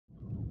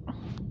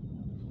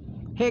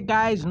Hey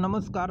guys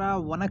नमस्कार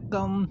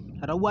वनक्कम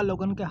रउआ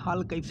लोगन के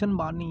हाल कैसन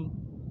बानी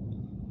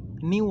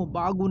नीव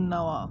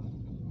बागुन्नावा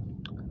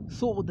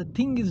so the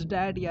thing is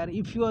that यार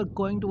if you are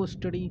going to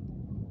study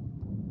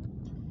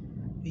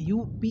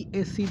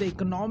UPSC the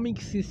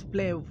economics is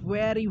play a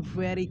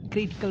very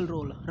critical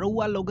role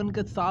रउआ लोगन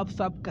के साफ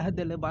साफ कह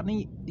देले बानी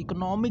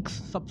इकोनॉमिक्स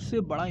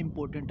सबसे बड़ा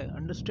important है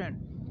understand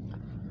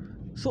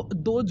so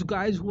those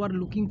guys who are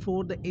looking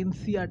for the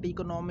NCERT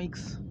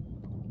economics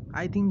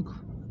I think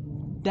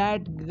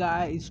that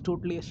guy is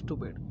totally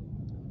stupid.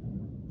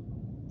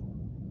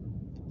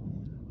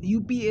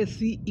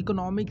 UPSC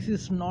economics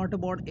is not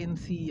about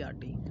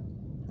NCERT.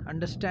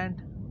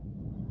 Understand?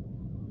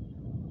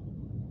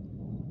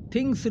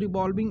 Things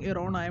revolving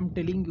around, I am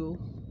telling you.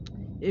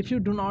 If you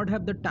do not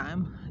have the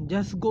time,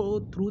 just go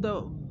through the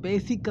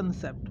basic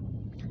concept.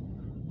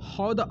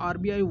 How the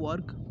RBI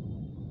work,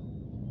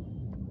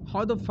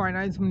 how the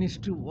finance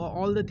ministry,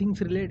 all the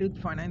things related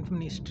with finance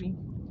ministry,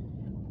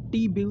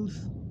 T-bills,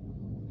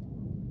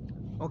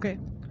 okay,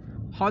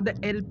 how the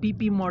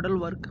LPP model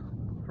work,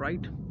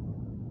 right,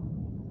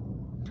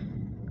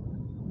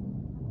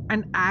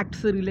 and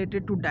acts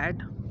related to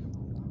that,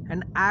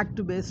 an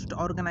act based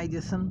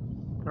organization,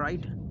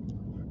 right,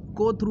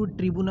 go through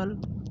tribunal,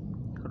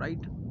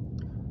 right,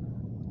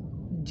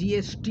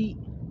 GST,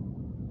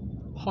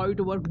 how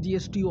it works.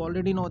 GST you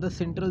already know, the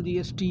central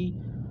GST,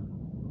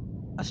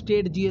 a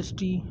state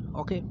GST,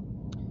 okay,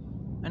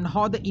 and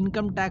how the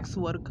income tax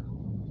work.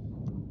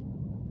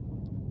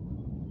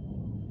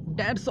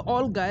 That's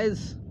all guys,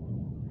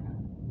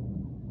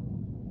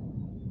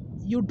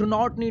 you do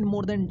not need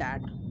more than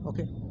that,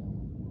 okay,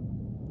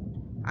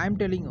 I'm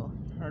telling you,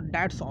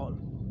 that's all.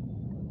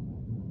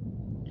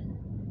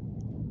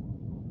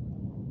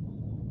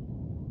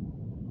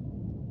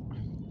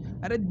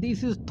 अरे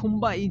this is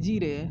thumba easy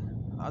रे,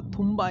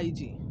 thumba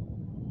easy.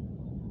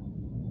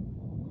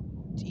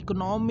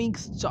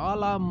 Economics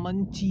చాలా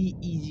మంచి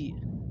easy,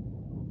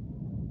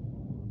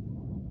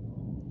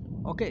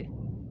 okay,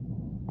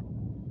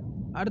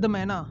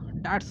 అర్థమైనా,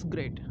 that's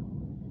great.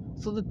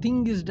 So the thing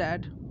is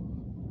that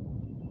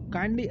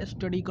kindly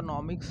study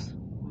economics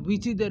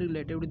which is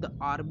related with the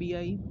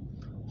RBI,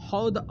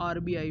 how the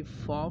RBI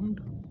formed,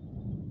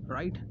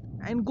 right,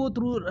 and go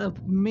through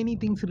many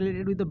things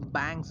related with the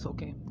banks,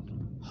 okay,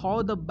 how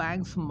the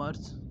banks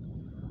merge,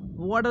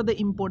 what are the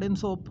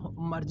importance of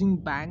merging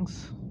banks,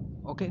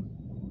 okay,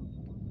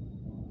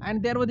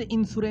 and there was the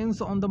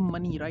insurance on the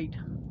money, right,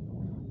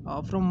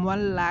 from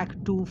 1 lakh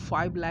to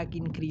 5 lakh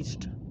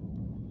increased,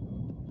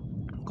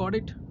 got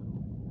it,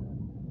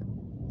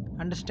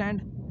 understand,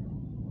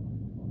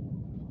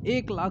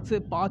 1 lakh से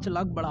 5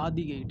 लाख बढ़ा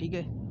दी गई, ठीक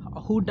है.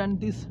 Who done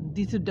this?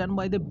 This is done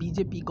by the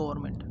BJP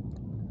government,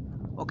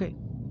 okay.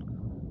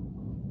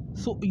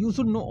 So you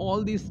should know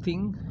all these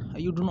things.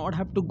 You do not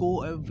have to go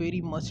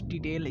very much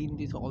detail in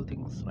these all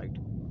things, right.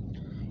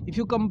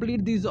 If you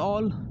complete these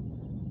all,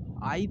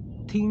 I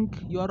think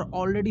you are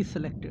already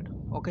selected,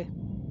 okay.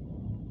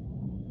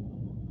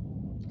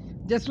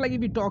 Just like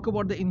if we talk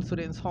about the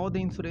insurance, how the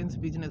insurance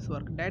business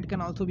work, that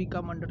can also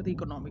become under the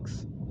economics.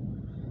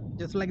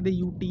 Just like the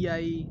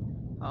UTI,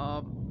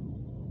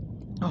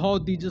 how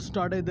they just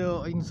started the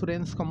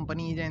insurance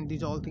companies and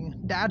these all things,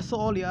 that's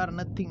all, yeah,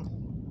 nothing.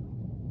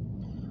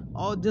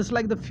 Or just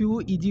like the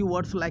few easy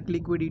words like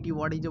liquidity,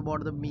 what is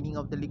about the meaning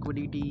of the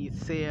liquidity,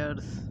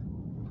 shares,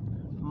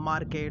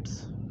 markets,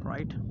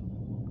 right,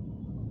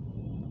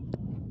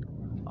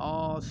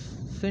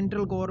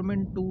 central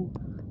government to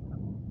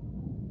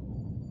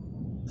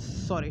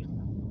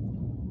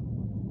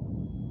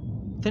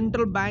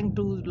central bank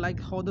to, like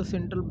how the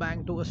central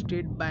bank to a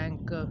state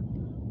bank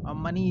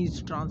money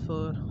is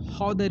transferred,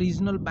 how the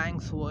regional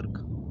banks work,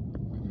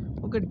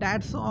 okay,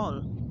 that's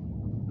all,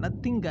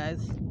 nothing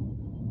guys.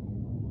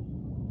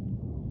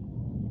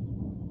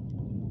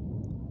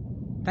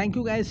 Thank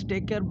you guys,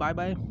 take care, bye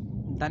bye,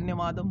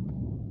 ಧನ್ಯವಾದಂ,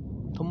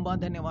 ತುಂಬಾ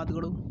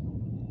ಧನ್ಯವಾದಗಳು,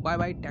 bye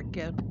bye, take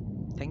care,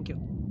 thank you.